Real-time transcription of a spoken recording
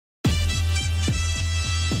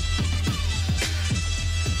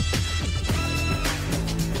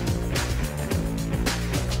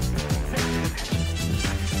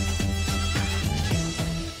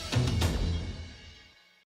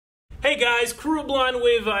Hey guys, Crew Blind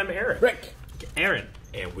Wave, I'm Eric. Rick. Aaron.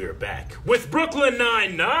 And we're back with Brooklyn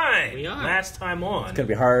Nine-Nine. We are. Last time on. It's going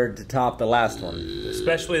to be hard to top the last one.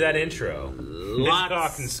 Especially that intro.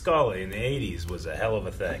 Hitchcock and Scully in the 80s was a hell of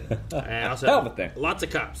a thing. Also, hell of a thing. Lots of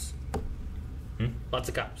cops. Lots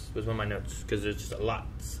of cops was one of my notes, because there's just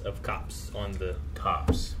lots of cops on the...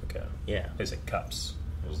 Cops. Okay. Yeah. They said cups.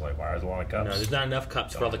 It was like, why are there a lot of cups? No, there's not enough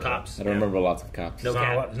cups for all the cops. I don't remember lots of cops. No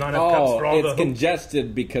cap. Not enough cups for all it's the...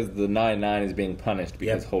 congested because the 9-9 is being punished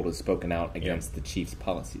because Yep. Holt has spoken out against the Chiefs'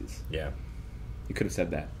 policies. Yeah. You could have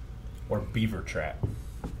said that. Or beaver trap.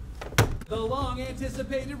 The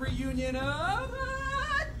long-anticipated reunion of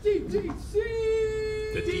DDC.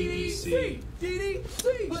 The DDC.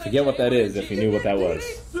 DDC. Forget what that is if you knew what that was.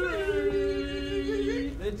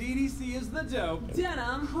 The DDC is the dope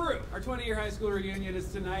denim crew. Our 20-year high school reunion is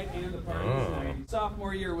tonight, and the party is tonight.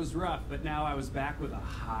 Sophomore year was rough, but now I was back with a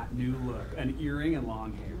hot new look, an earring and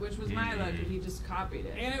long hair. Which was my look, and he just copied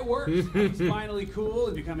it. And it worked. I was finally cool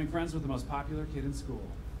and becoming friends with the most popular kid in school,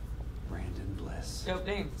 Brandon Bliss. Dope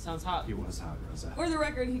name. Sounds hot. He was hot, Rosa. For the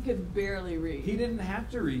record, he could barely read. He didn't have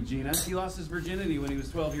to read, Gina. He lost his virginity when he was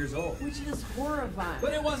 12 years old. Which is horrifying.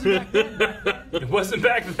 But it wasn't back then. Back then. It wasn't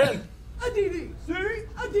back then. A DDC,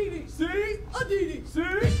 a DDC, a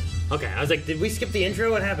DDC. Okay, I was like, did we skip the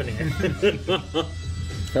intro? What happened here?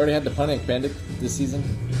 We already had the Pontiac Bandit this season.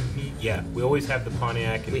 Yeah, we always have the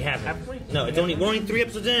Pontiac. And We haven't. Have we? No, it's only, we're only 3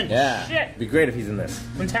 episodes in. Yeah. Shit. It'd be great if he's in this.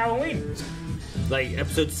 When's Halloween? Like,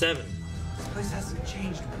 episode 7. This place hasn't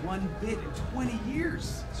changed one bit in 20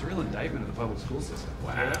 years. It's a real indictment of the public school system.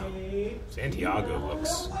 Wow. Santiago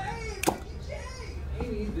looks...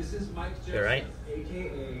 Amy, this is Mike Jackson, You alright?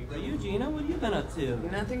 a.k.a. You, Gina, what have you been up to?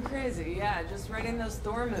 Nothing crazy, yeah, just writing those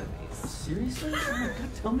Thor movies. Seriously? Oh my god,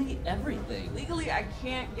 tell me everything. Legally, I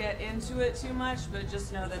can't get into it too much, but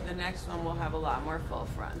just know that the next one will have a lot more full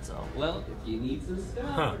frontal. Well, if you need some stuff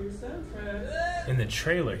Huh. for your soundtrack. In the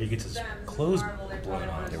trailer, he gets his clothes blown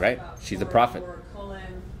off. You're right. She's a prophet.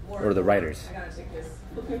 Or the writers. I gotta take this.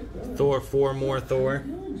 Thor, 4 more Thor.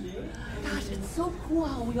 Gosh, it's so cool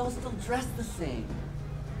how we all still dress the same.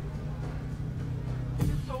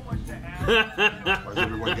 Why is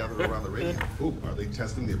everyone gathered around the radio? Ooh, are they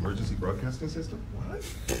testing the emergency broadcasting system? What?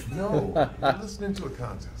 No, you're listening to a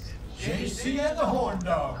contest. JC and the Horn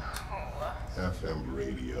Dog. FM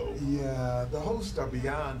radio. Yeah, the hosts are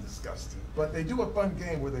beyond disgusting. But they do a fun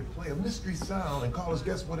game where they play a mystery sound and call us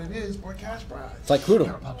guess what it is for a cash prize. It's like Koodle.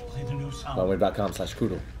 They're about to play the new sound.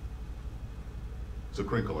 Longwave.com/Koodle. It's a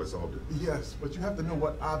crinkle, I solved it. Yes, but you have to know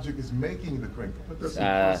what object is making the crinkle. But that's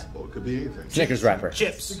impossible. It could be anything. Snickers wrapper. It's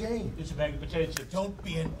Chips. the game. It's a bag of potato chips. Don't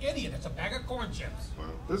be an idiot. It's a bag of corn chips. Wow,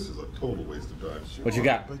 this is a total waste of time. What you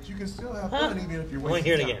got? But you can still have fun even if you're I wanna wasting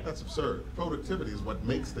hear it time. again. That's absurd. Productivity is what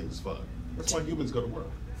makes things fun. That's why humans go to work.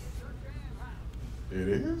 It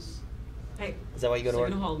is? Hey, Is that why you go to so work?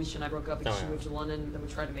 you know how Alicia and I broke up because Oh, she yeah. moved to London, then we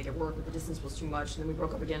tried to make it work, but the distance was too much, and then we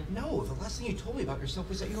broke up again. No, the last thing you told me about yourself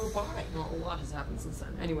was that you were bi. Well, a lot has happened since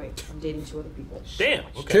then. Anyway, I'm dating 2 other people. Damn.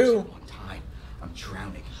 Okay. 2. Long time. I'm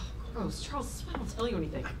drowning. Gross. Charles, I don't tell you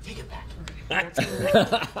anything. I take it back.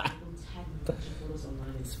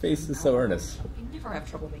 His face is so earnest. You never have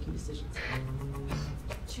trouble making decisions.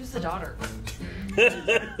 Choose the daughter.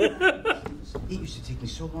 It used to take me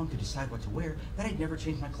so long to decide what to wear that I'd never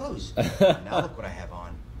change my clothes. Now look what I have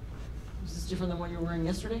on. Is this different than what you were wearing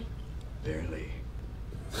yesterday? Barely.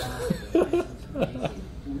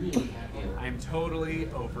 I'm totally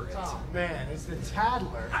over it. Man, it's the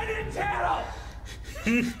Tattler. I didn't tattle!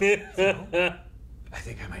 I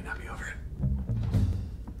think I might not be over it.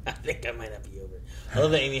 I think I might not be over. I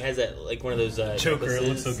love that Amy has that, like, one of those Choker, it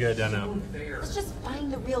looks necklaces. so good, I know. Let's just find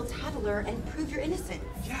the real Tattler and prove your innocence.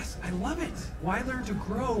 Yes, I love it. Why learn to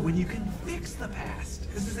grow when you can fix the past?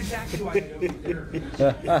 This is exactly why I don't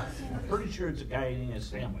care. I'm pretty sure it's a guy eating a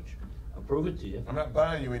sandwich. I'll prove it to you. I'm not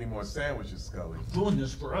buying you any more sandwiches, Scully. Doing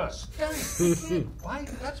this for us. Why?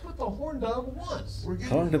 That's what the horn dog wants. We're getting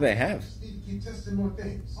How long do they have? Just need to keep testing more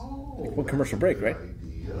things. Well, commercial break, right?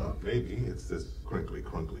 Idea. Maybe it's this crinkly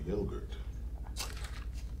yogurt.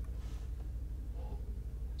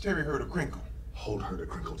 Jerry heard a crinkle. Hold her to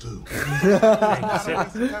crinkle too. Not a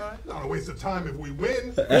waste of time. Not a waste of time if we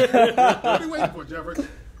win. What are you waiting for, Jeffrey?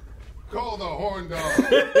 Call the horn dog.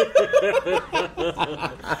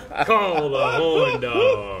 Call the Horn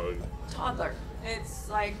Dog. Toddler. It's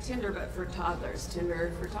like Tinder, but for toddlers.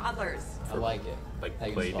 Tinder for toddlers. I like it. Like How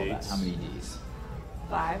you play spell that? dates. How many D's?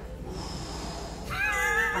 5.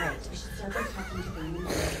 Alright, we should start by talking to the new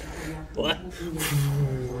What?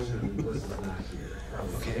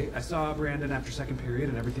 Okay, I saw Brandon after second period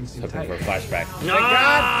and everything seemed Looking tight. for a flashback.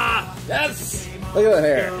 Ah! Yes! Look at that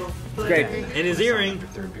hair. It's great. And his earring. After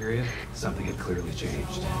third period, something had clearly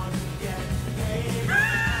changed.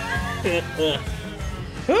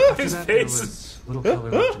 After His that, there face. was little color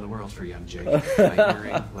left in the world for young Jake. My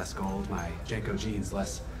earring, less gold. My Jenko jeans,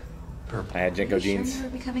 less purple. I had Jenko jeans. Sure you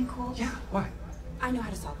were becoming cool? Yeah, why? I know how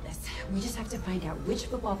to solve this. We just have to find out which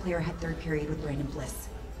football player had third period with Brandon Bliss.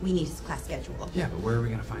 We need his class schedule. Yeah, but where are we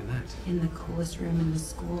gonna find that? In the coolest room in the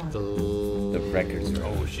school. The records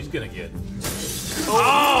room. Oh, she's gonna get.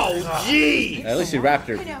 Oh, gee! At least she wrapped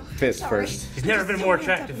her I know. fist Sorry. first. He's never been more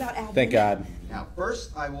attractive. Thank God. Now,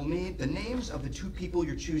 first, I will need the names of the two people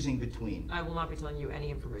you're choosing between. I will not be telling you any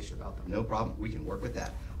information about them. No problem. We can work with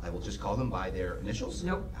that. I will just call them by their initials.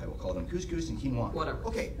 Nope. I will call them Couscous and Quinoa. Whatever.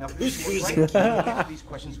 Okay, now Couscous. right, you answer these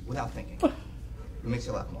questions without thinking. Who makes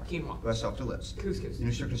you laugh more? Quinoa. Who has softer lips? Couscous. The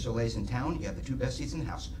new Cirque du Soleil's in town. You have the two best seats in the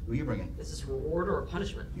house. Who are you bringing? This is a reward or a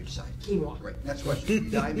punishment? You decide. Quinoa. Great. Next question. You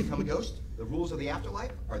die and become a ghost. The rules of the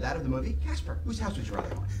afterlife are that of the movie Casper. Whose house would you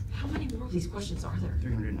rather haunt? How many more of these questions are there?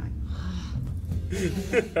 309.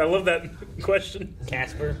 I love that question.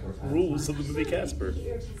 Casper. Rules of the movie Casper.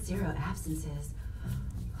 0 absences.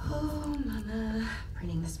 Oh, mama.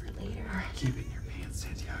 Printing this for later. Keep it in your pants,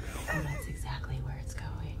 Santiago. Oh, that's exactly where it's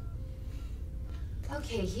going.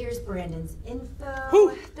 Okay, here's Brandon's info.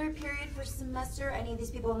 Whew. Third period first semester. Any of these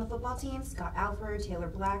people on the football team? Scott Alford, Taylor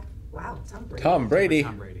Black. Wow, Tom Brady. Tom Brady.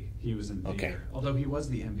 Tom Brady. He was in Okay. theater. Although he was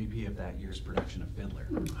the MVP of that year's production of Fiddler.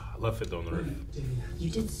 I love Fiddler on the Roof. You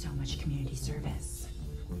did so much community service.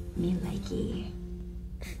 Me likey.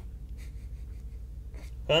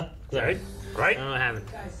 Huh? Right? Right? I don't know what happened.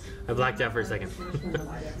 I blacked out for a second.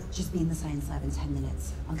 Just be in the science lab in 10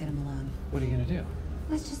 minutes. I'll get him alone. What are you gonna do?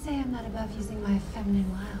 Let's just say I'm not above using my feminine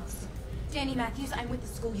wiles. Danny Matthews, I'm with the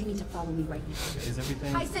school. You need to follow me right now. Is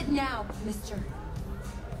everything? I said now, mister.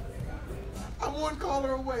 I'm one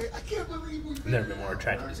caller away. I can't believe we've Never been more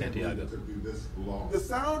attracted to I can't believe Santiago. it took you this long. The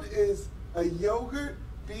sound is a yogurt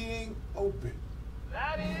being open.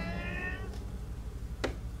 That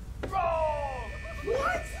is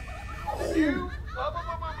What? you.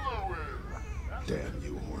 Damn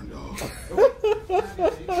you, horn dog.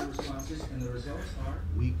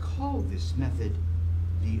 We call this method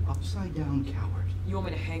the upside down coward. You want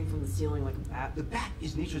me to hang from the ceiling like a bat? The bat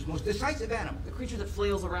is nature's most decisive animal. The creature that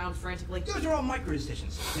flails around frantically. Those are all micro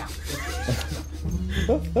decisions. Now,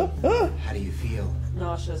 how do you feel?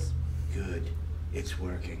 Nauseous. Good. It's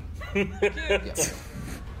working.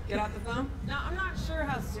 Get off the phone? Now, I'm not sure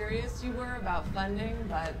how serious you were about funding,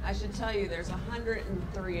 but I should tell you there's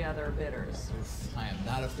 103 other bidders. I am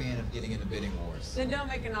not a fan of getting into bidding wars. Then don't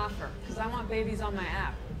make an offer, because I want babies on my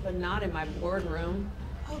app, but not in my boardroom.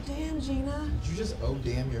 Oh, damn, Gina. Did you just oh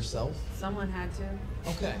damn yourself? Someone had to.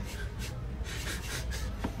 Okay.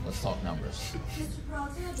 Let's talk numbers. Mr.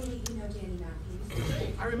 Peralta, I believe you know Danny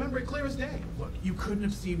Matthews. I remember it clear as day. Look, you couldn't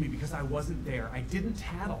have seen me because I wasn't there. I didn't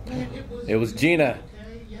tattle. It was Gina.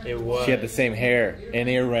 It was. She had the same hair and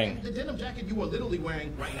earring. The denim jacket you were literally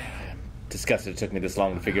wearing right now. Disgusted it took me this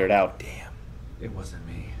long to figure it out. Damn. It wasn't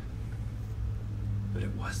me. But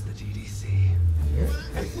it was the DDC.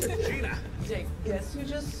 Gina! Jake, guess who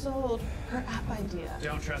just sold her app idea?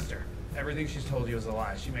 Don't trust her. Everything she's told you is a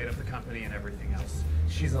lie. She made up the company and everything else.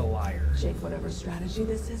 She's a liar. Jake, whatever strategy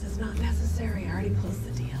this is not necessary. I already closed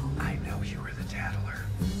the deal. I know you were the tattler.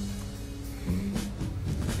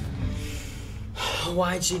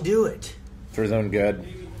 Why'd she do it? For his own good.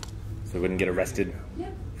 So he wouldn't get arrested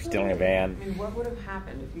for stealing a van. I mean, what would have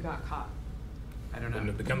happened if you got caught? I don't know. Wouldn't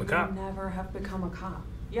have become a You cop. would never have become a cop.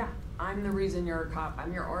 Yeah, I'm the reason you're a cop.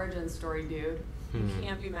 I'm your origin story, dude. You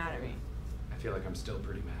can't be mad at me. I feel like I'm still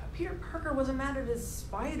pretty mad. Peter Parker wasn't mad at his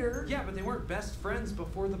spider. Yeah, but they weren't best friends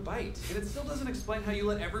before the bite. And it still doesn't explain how you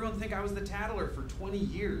let everyone think I was the tattler for 20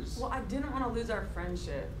 years. Well, I didn't want to lose our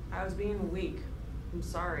friendship. I was being weak. I'm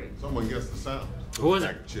sorry. Someone guessed the sound. Who was it?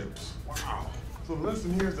 Black chips. Wow. So the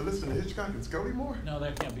lesson here is to listen to Hitchcock and Scully more? No,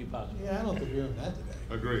 that can't be possible. Yeah, I don't think we're doing that today.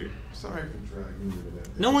 Agreed. Sorry for dragging you to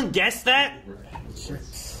that. No one guessed that?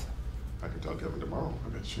 I can talk to him tomorrow. I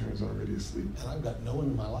bet Sharon's already asleep. And I've got no one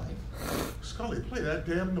in my life. Scully, play that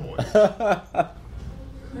damn noise.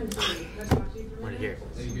 Want to hear?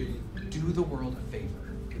 Do the world a favor.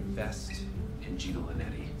 Invest in Gina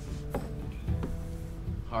Linetti.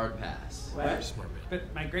 Hard pass. But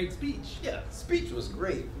my great speech. Yeah, speech was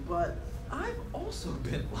great, but I've also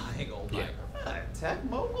been lying all night. Tech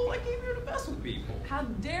mogul, I came here to mess with people. How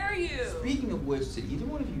dare you? Speaking of which, did either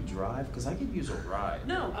one of you drive? Because I could use a ride.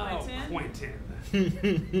 No, Quentin.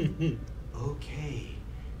 Okay.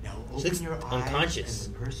 Now open Six your eyes unconscious.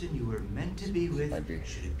 and the person you were meant to be with Might be.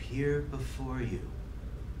 should appear before you.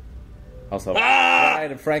 Also,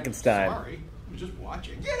 Bride of Frankenstein. Sorry. I'm just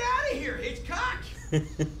watching. Get out of here, Hitchcock! This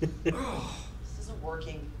isn't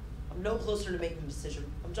working. I'm no closer to making a decision.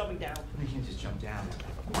 I'm jumping down. You can't just jump down.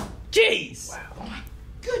 Jeez! Wow. Oh my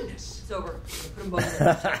goodness. It's over. Put them both in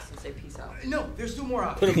the chest and say peace out. No, there's 2 more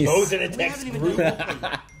Put options. them both in a We text haven't even group. done the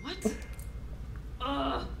whole thing.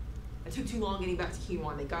 What? I took too long getting back to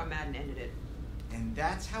Kiwan. They got mad and ended it. And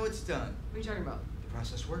that's how it's done. What are you talking about? The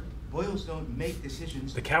process worked. Boyles don't make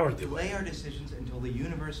decisions. The cowardly way. Delay our decisions until the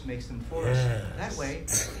universe makes them for us. That way,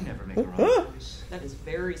 we never make a wrong choice. That is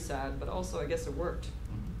very sad, but also I guess it worked.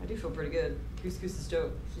 I do feel pretty good. Couscous is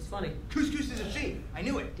dope. She's funny. Couscous is a she. I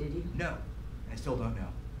knew it. Did you? No. I still don't know.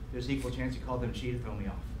 There's an equal chance you called them she to throw me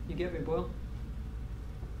off. You get me, Boyle?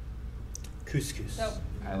 Couscous. So,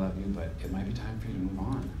 I love you, but it might be time for you to move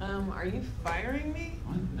on. are you firing me?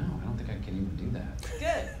 What? No, I don't think I can even do that.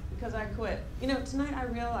 Good, because I quit. You know, tonight I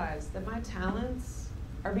realized that my talents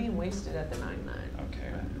are being wasted at the 9-9.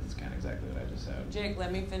 Okay, that's kind of exactly what I just said. Jake,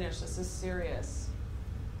 let me finish. This is serious.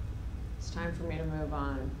 It's time for me to move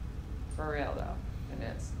on. For real, though. It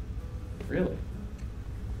is. Really?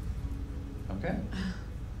 Okay.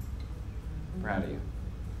 Proud of you.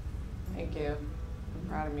 Thank you. I'm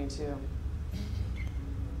proud of me, too.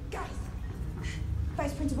 Guys,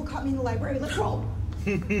 Vice Principal caught me in the library. Let's roll.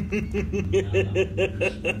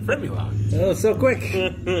 Formula. Oh, so quick.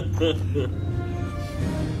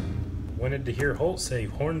 Wanted to hear Holt say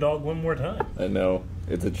horn dog one more time. I know.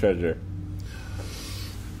 It's a treasure.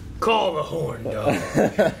 Call the horn dog.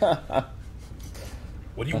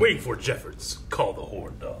 What are you waiting for, Jeffords? Call the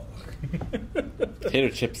horn dog. Potato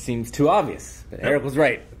chip seems too obvious, but Eric was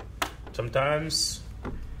right. Sometimes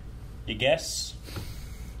you guess.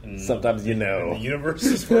 And sometimes you know. And the universe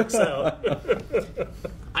just works out.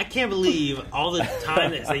 I can't believe all the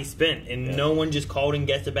time that they spent and no one just called and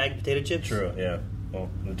guessed a bag of potato chips. True, yeah. Well,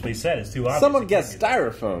 that's what he said. It's too obvious. Someone guessed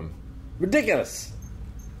styrofoam. Ridiculous.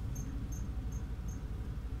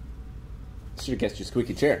 Should have guessed your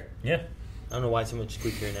squeaky chair. Yeah. I don't know why so much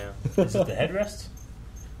squeak here now. Is it the headrest?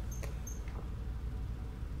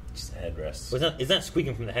 Just the headrest. It's not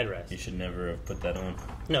squeaking from the headrest. You should never have put that on.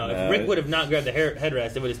 No, if Rick would have not grabbed the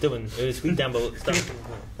headrest, it would have still been. It would have squeaked down below.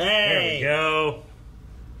 Hey! There we go.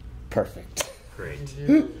 Perfect. Great.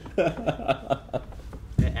 That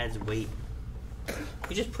adds weight.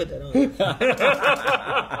 You just put that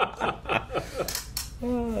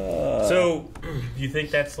on. So, you think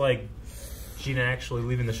that's like Gina actually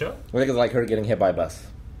leaving the show? I think it's like her getting hit by a bus.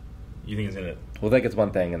 You think it's in it? We'll think it's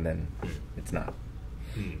one thing and then it's not.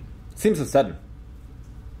 Seems so sudden.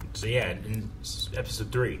 So yeah, in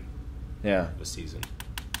episode 3. Yeah. This season.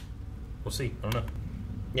 We'll see. I don't know.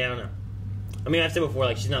 Yeah, I don't know. I mean, I've said before,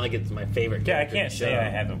 like, she's not like it's my favorite. Yeah, I can't say I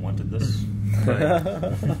haven't wanted this.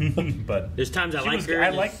 But there's times I like her. I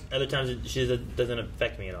like. Other times she doesn't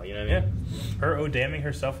affect me at all. You know what I mean? Yeah. Her damning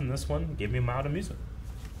herself in this one gave me mild amusement.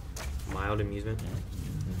 Mild amusement.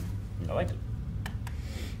 I liked it.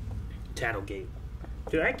 Tattlegate.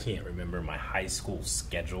 Dude, I can't remember my high school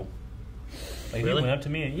schedule. Like, Really? He went up to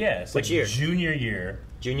me and it's Which like year? Junior year.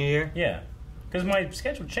 Junior year? Yeah. Because my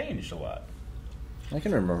schedule changed a lot. I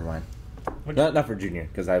can remember mine. Not for junior,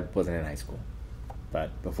 because I wasn't in high school.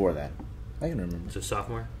 But before that, I can remember. So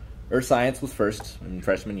sophomore? Earth Science was first in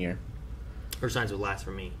freshman year. Earth Science was last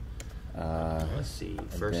for me. Let's see.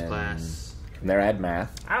 First class. From there I had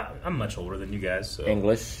math. I'm much older than you guys. So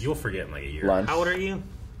English. You'll forget in like a year. Lunch. How old are you?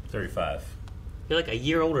 35. You're like a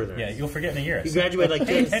year older than us. Yeah, you'll forget in a year. You graduated like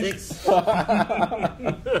 2006.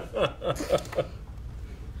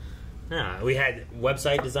 Nah, we had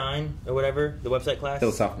website design or whatever, the website class. It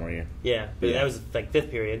was sophomore year. Yeah, but that was like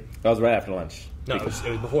 5th period. That was right after lunch. No, it was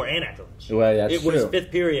before and after lunch. Well, that's it was true.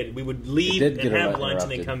 5th period. We would leave It did and get have lunch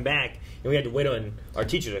and then interrupted. come back, and we had to wait on our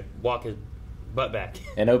teacher to walk his butt back.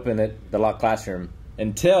 And open the locked classroom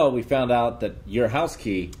until we found out that your house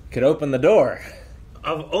key could open the door.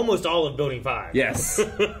 Of almost all of Building 5. Yes.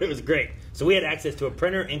 It was great. So we had access to a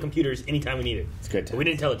printer and computers anytime we needed. It's good. But we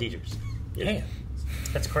didn't tell the teachers. Damn.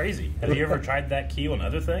 That's crazy. Have you ever tried that key on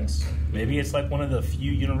other things? Maybe it's like one of the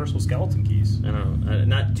few universal skeleton keys. I don't know.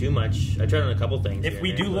 Not too much. I tried on a couple things. If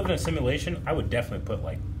we do live in a simulation, I would definitely put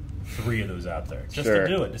like 3 of those out there. Just Sure. to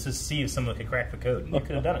do it. Just to see if someone could crack the code. And you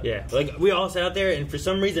could have done it. Yeah. Like, we all sat out there, and for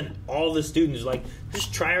some reason, all the students were like,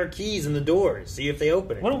 just try our keys in the doors. See if they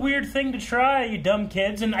open it. What a weird thing to try, you dumb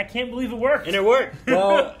kids, and I can't believe it worked. And it worked.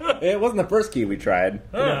 Well, it wasn't the first key we tried.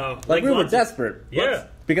 No. Like we were lots of- desperate. Yeah.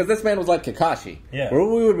 Because this man was like Kakashi. Yeah. Where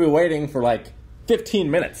we would be waiting for like 15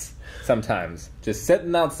 minutes sometimes. Just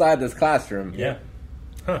sitting outside this classroom. Yeah.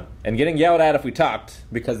 Huh. And getting yelled at if we talked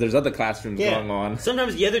because there's other classrooms Yeah. going on.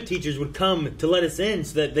 Sometimes the other teachers would come to let us in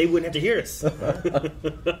so that they wouldn't have to hear us.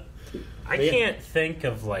 I can't think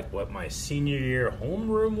of like what my senior year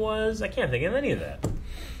homeroom was. I can't think of any of that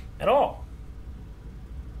at all.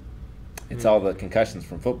 It's all the concussions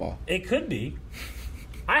from football. It could be.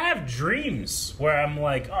 I have dreams where I'm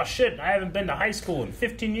like, oh shit, I haven't been to high school in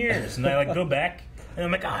 15 years. And I like go back and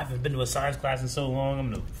I'm like, oh, I haven't been to a science class in so long,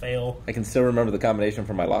 I'm going to fail. I can still remember the combination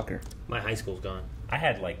from my locker. My high school's gone. I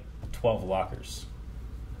had like 12 lockers.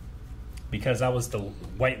 Because I was the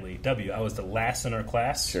I was the last in our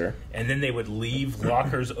class. Sure. And then they would leave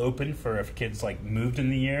lockers open for if kids like moved in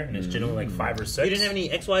the year, and it's generally like 5 or 6. You didn't have any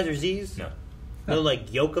X, Y's, or Z's? No. No, like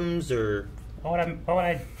Yokums or... Why would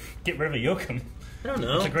I get rid of a Yokum? I don't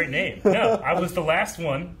know. It's a great name. No, I was the last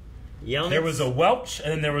one. There was a Welch,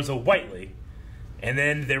 and then there was a Whiteley. And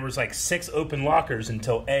then there was like 6 open lockers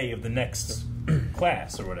until A of the next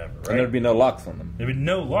class or whatever, right? And there'd be no locks on them. There'd be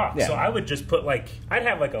no locks. Yeah. So I would just put like, I'd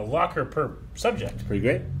have like a locker per subject. Pretty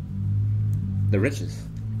great. The riches.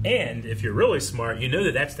 And if you're really smart, you know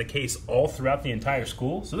that that's the case all throughout the entire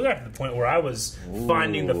school. So they're at the point where I was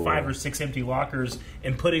finding the 5 or 6 empty lockers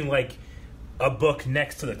and putting like a book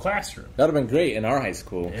next to the classroom. That would have been great in our high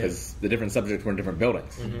school because the different subjects were in different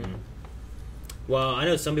buildings. Mm-hmm. Well, I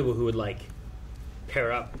know some people who would like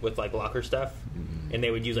pair up with like locker stuff, and they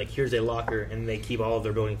would use like, here's a locker, and they keep all of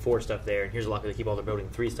their building 4 stuff there, and here's a locker they keep all their building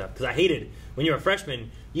 3 stuff. Because I hated when you were a freshman,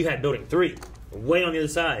 you had building 3 way on the other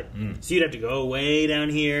side, so you'd have to go way down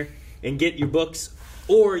here and get your books,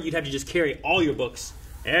 or you'd have to just carry all your books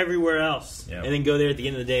everywhere else, and then go there at the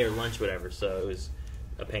end of the day or lunch, whatever. So it was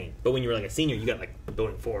a pain. But when you were like a senior, you got like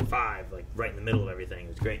building 4 or 5, like right in the middle of everything. It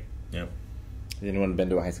was great. Yeah. Has anyone been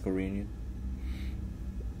to a high school reunion?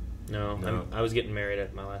 No. I was getting married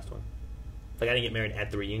at my last one. Like, I didn't get married at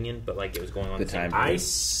the reunion, but like it was going on. The time. I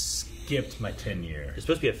skipped my 10-year. There's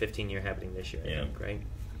supposed to be a 15-year happening this year, I think, right?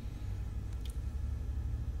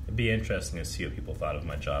 It'd be interesting to see what people thought of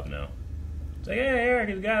my job now. It's like, hey,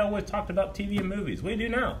 Eric, the guy always talked about TV and movies. What do you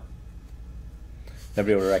do now?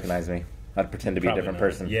 Nobody would recognize me. I'd pretend to be Probably a different not.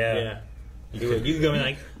 person. Yeah. You could go in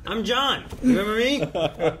like, I'm John. You remember me?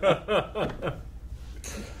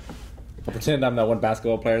 I'll pretend I'm that one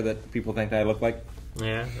basketball player that people think I look like.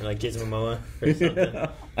 Yeah, or like Jason Momoa or something.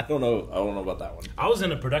 I don't know about that one. I was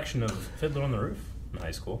in a production of Fiddler on the Roof in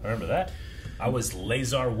high school. I remember that. I was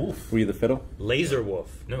Lazar Wolf. Were you the fiddle? Laser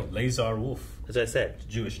Wolf. No, Lazar Wolf. That's what I said. It's a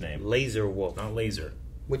Jewish name. Laser Wolf. Not laser.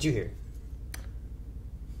 What'd you hear?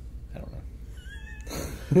 I don't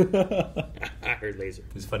know. I heard laser.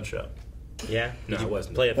 It was a fun show. Yeah? No, Did you it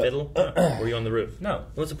wasn't. play a fiddle? Were you on the roof? No.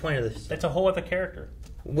 What's the point of this? That's a whole other character.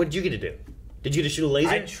 What did you get to do? Did you get to shoot a laser?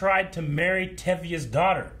 I tried to marry Tevia's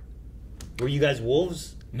daughter. Were you guys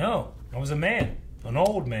wolves? No, I was a man, an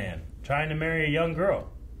old man, trying to marry a young girl.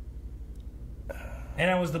 And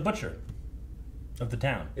I was the butcher of the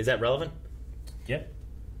town. Is that relevant? Yeah.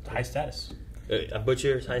 High status. A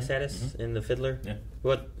butcher's high status in the fiddler? Yeah.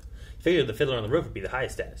 What? You figured the fiddler on the roof would be the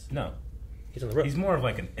highest status. No. He's on the roof. He's more of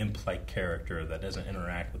like an imp-like character that doesn't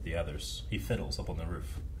interact with the others. He fiddles up on the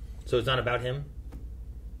roof. So it's not about him?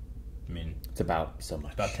 I mean... It's about so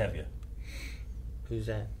much. It's about Tevye. Who's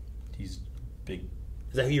that? He's big.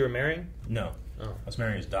 Is that who you were marrying? No. Oh. I was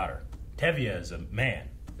marrying his daughter. Tevye is a man.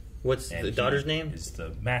 What's the daughter's name? Is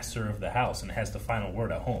the master of the house and has the final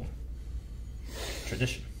word at home.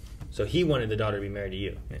 Tradition. So he wanted the daughter to be married to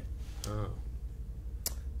you? Yeah. Oh.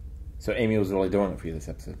 So Amy was really doing it for you this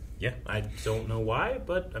episode. Yeah, I don't know why,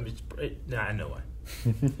 but I'm just... I know why.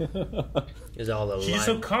 Is all the She's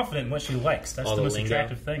so confident in what she likes. That's all the the most lingo?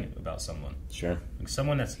 attractive thing about someone. Sure. Like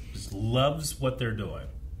someone that just loves what they're doing.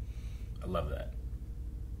 I love that.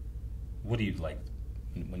 What do you like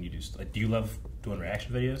when you do? Like, do you love doing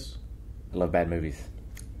reaction videos? I love bad movies.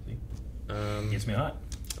 See? Gets me hot.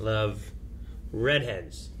 Love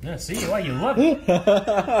redheads. Yeah, see why you love it.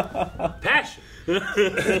 Passion.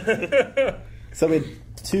 So we had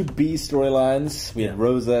 2 B storylines. We had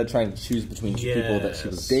Rosa trying to choose between 2 people that she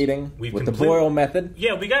was dating with the Boyle method.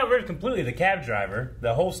 Yeah, we got rid of completely the cab driver.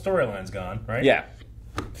 The whole storyline's gone, right? Yeah.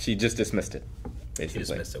 She just dismissed it, basically. She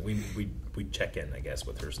dismissed it. We check in, I guess,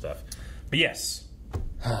 with her stuff. But yes,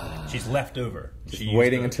 she's left over. Just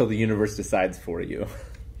waiting until the universe decides for you.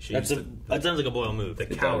 That sounds like a Boyle move. The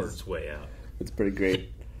coward's way out. It's pretty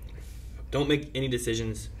great. Don't make any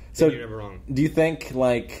decisions. So, you're never wrong. Do you think,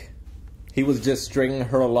 like, he was just stringing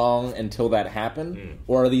her along until that happened?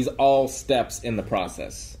 Or are these all steps in the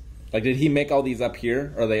process? Like, did he make all these up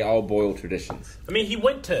here, or are they all Boyle traditions? I mean, he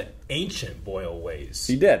went to ancient Boyle ways.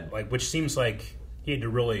 He did. Like, which seems like he had to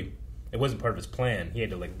really... It wasn't part of his plan. He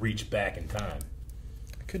had to, like, reach back in time.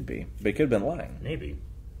 It could be. But he could have been lying. Maybe.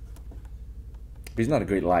 But he's not a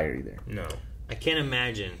great liar either. No. I can't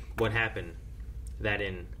imagine what happened that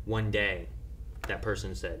in one day, that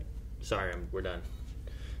person said, "Sorry, we're done."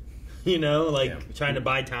 You know, like trying to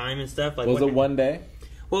buy time and stuff. Like, was it one day?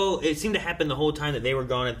 Well, it seemed to happen the whole time that they were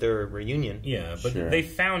gone at their reunion. Yeah, but they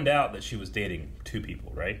found out that she was dating 2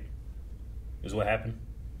 people, right? Is what happened?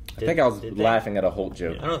 I think I was laughing at a Holt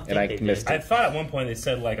joke, and I missed it. I thought at one point they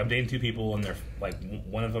said, like, I'm dating 2 people, and they're like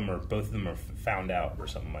one of them or both of them are found out or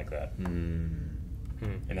something like that. And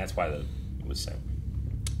that's why it was sent.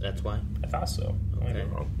 That's why? I thought so. I might be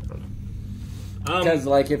wrong. I don't know. Because,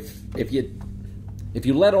 like, if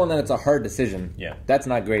you let on that it's a hard decision, that's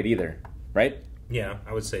not great either, right? Yeah,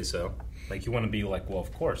 I would say so. Like, you want to be like, well,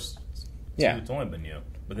 of course. It's only been you.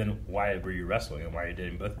 But then why were you wrestling, and why are you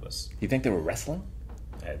dating both of us? You think they were wrestling?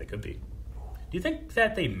 Yeah, they could be. Do you think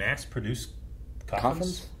that they mass-produce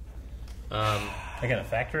coffins? Like in a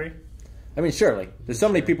factory? I mean, sure. Like, there's so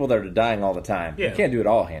many people that are dying all the time. You can't do it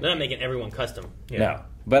all hand. They're not making everyone custom. No.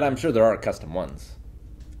 But I'm sure there are custom ones.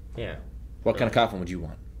 Yeah. What kind of coffin would you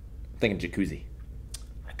want? I'm thinking jacuzzi.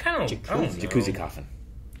 I kind of jacuzzi coffin.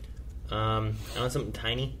 I want something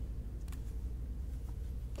tiny.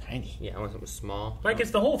 Tiny? Yeah, I want something small. Like,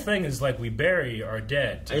 it's the whole thing is like we bury our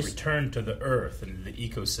dead to return to the earth and the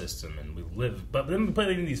ecosystem, and we live. But then we put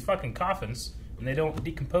it in these fucking coffins, and they don't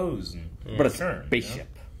decompose and But return. a spaceship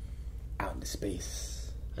out into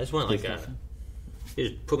space. I just want like a. You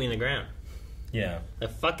just put me in the ground. Yeah.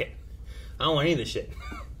 Fuck it. I don't want any of this shit.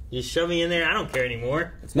 Just shove me in there. I don't care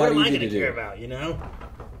anymore. It's what not am I easy going to to care do. about? You know.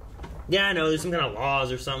 Yeah, I know there's some kind of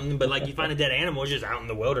laws or something, but like you find a dead animal, it's just out in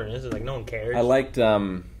the wilderness. It's like no one cares. I liked,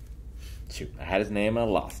 shoot, I had his name, I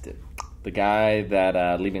lost it. The guy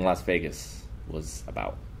that Leaving Las Vegas was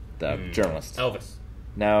about. The journalist. Elvis.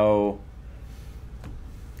 No.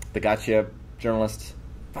 The gotcha journalist.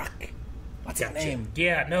 Fuck. What's his name?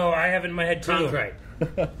 Yeah, no, I have it in my head too. Concrete.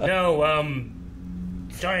 No,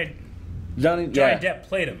 Johnny Depp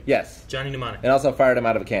played him. Yes. Johnny Mnemonic. And also fired him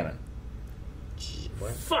out of a cannon.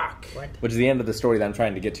 What? Fuck. What? Which is the end of the story that I'm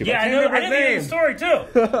trying to get to. Yeah, but I know. remember I his didn't name. know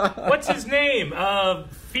the story too. What's his name?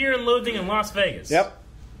 Fear and Loathing in Las Vegas. Yep.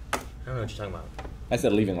 I don't know what you're talking about. I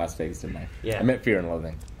said Leaving Las Vegas, didn't I? Yeah. I meant Fear and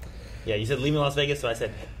Loathing. Yeah, you said leaving Las Vegas, so I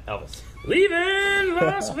said Elvis. Leaving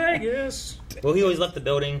Las Vegas. Well, he always left the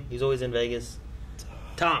building. He's always in Vegas.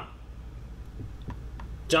 Tom.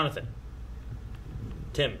 Jonathan.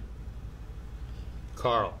 Tim.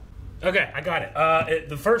 Carl. Okay, I got it.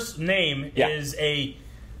 The first name is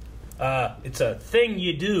it's a thing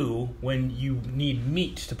you do when you need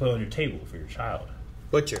meat to put on your table for your child.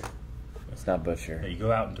 Butcher. It's not Butcher. You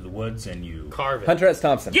go out into the woods and you carve it. Hunter S.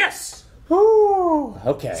 Thompson. Yes. Woo.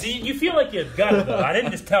 Okay. See, you feel like you got it though. I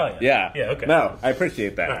didn't just tell you. Yeah. Yeah. Okay. No, I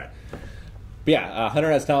appreciate that. All right. But yeah,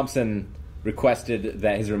 Hunter S. Thompson requested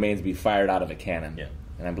that his remains be fired out of a cannon. Yeah.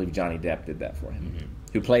 And I believe Johnny Depp did that for him.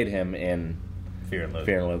 Who played him in Fear and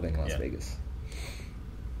Loathing in Las Vegas.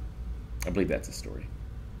 I believe that's a story.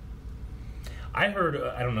 I heard,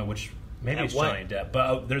 I don't know which, maybe it's Johnny Depp,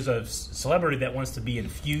 but there's a celebrity that wants to be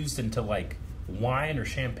infused into like wine or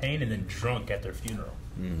champagne and then drunk at their funeral.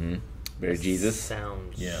 Mm-hmm. Very Jesus.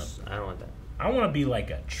 Sounds. Yeah. I don't want that. I want to be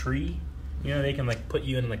like a tree. You know, they can like put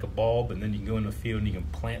you in like a bulb and then you can go in the field and you can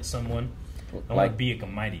plant someone. I want to be like a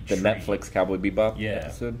mighty tree. The Netflix Cowboy Bebop And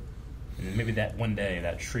episode. maybe that one day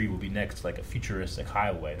that tree will be next to like a futuristic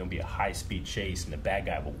highway. There'll be a high-speed chase, and the bad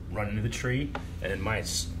guy will run into the tree, and then my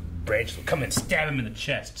branch will come and stab him in the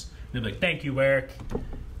chest. And they'll be like, "Thank you, Eric.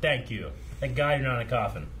 Thank you. Thank God you're not in a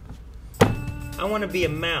coffin." I want to be a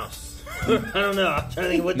mouse. I don't know. I'm trying to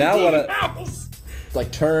think what now to what do. Mouse.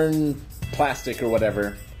 Like turn plastic or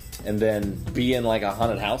whatever, and then be in like a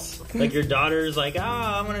haunted house. Like your daughter's like, do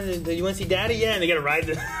you want to see Daddy? Yeah, and they gotta ride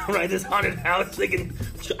this haunted house. They can,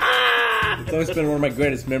 It's always been one of my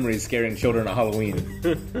greatest memories, scaring children on Halloween.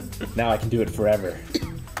 Now I can do it forever.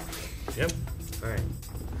 Yep. All right.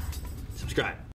 Subscribe.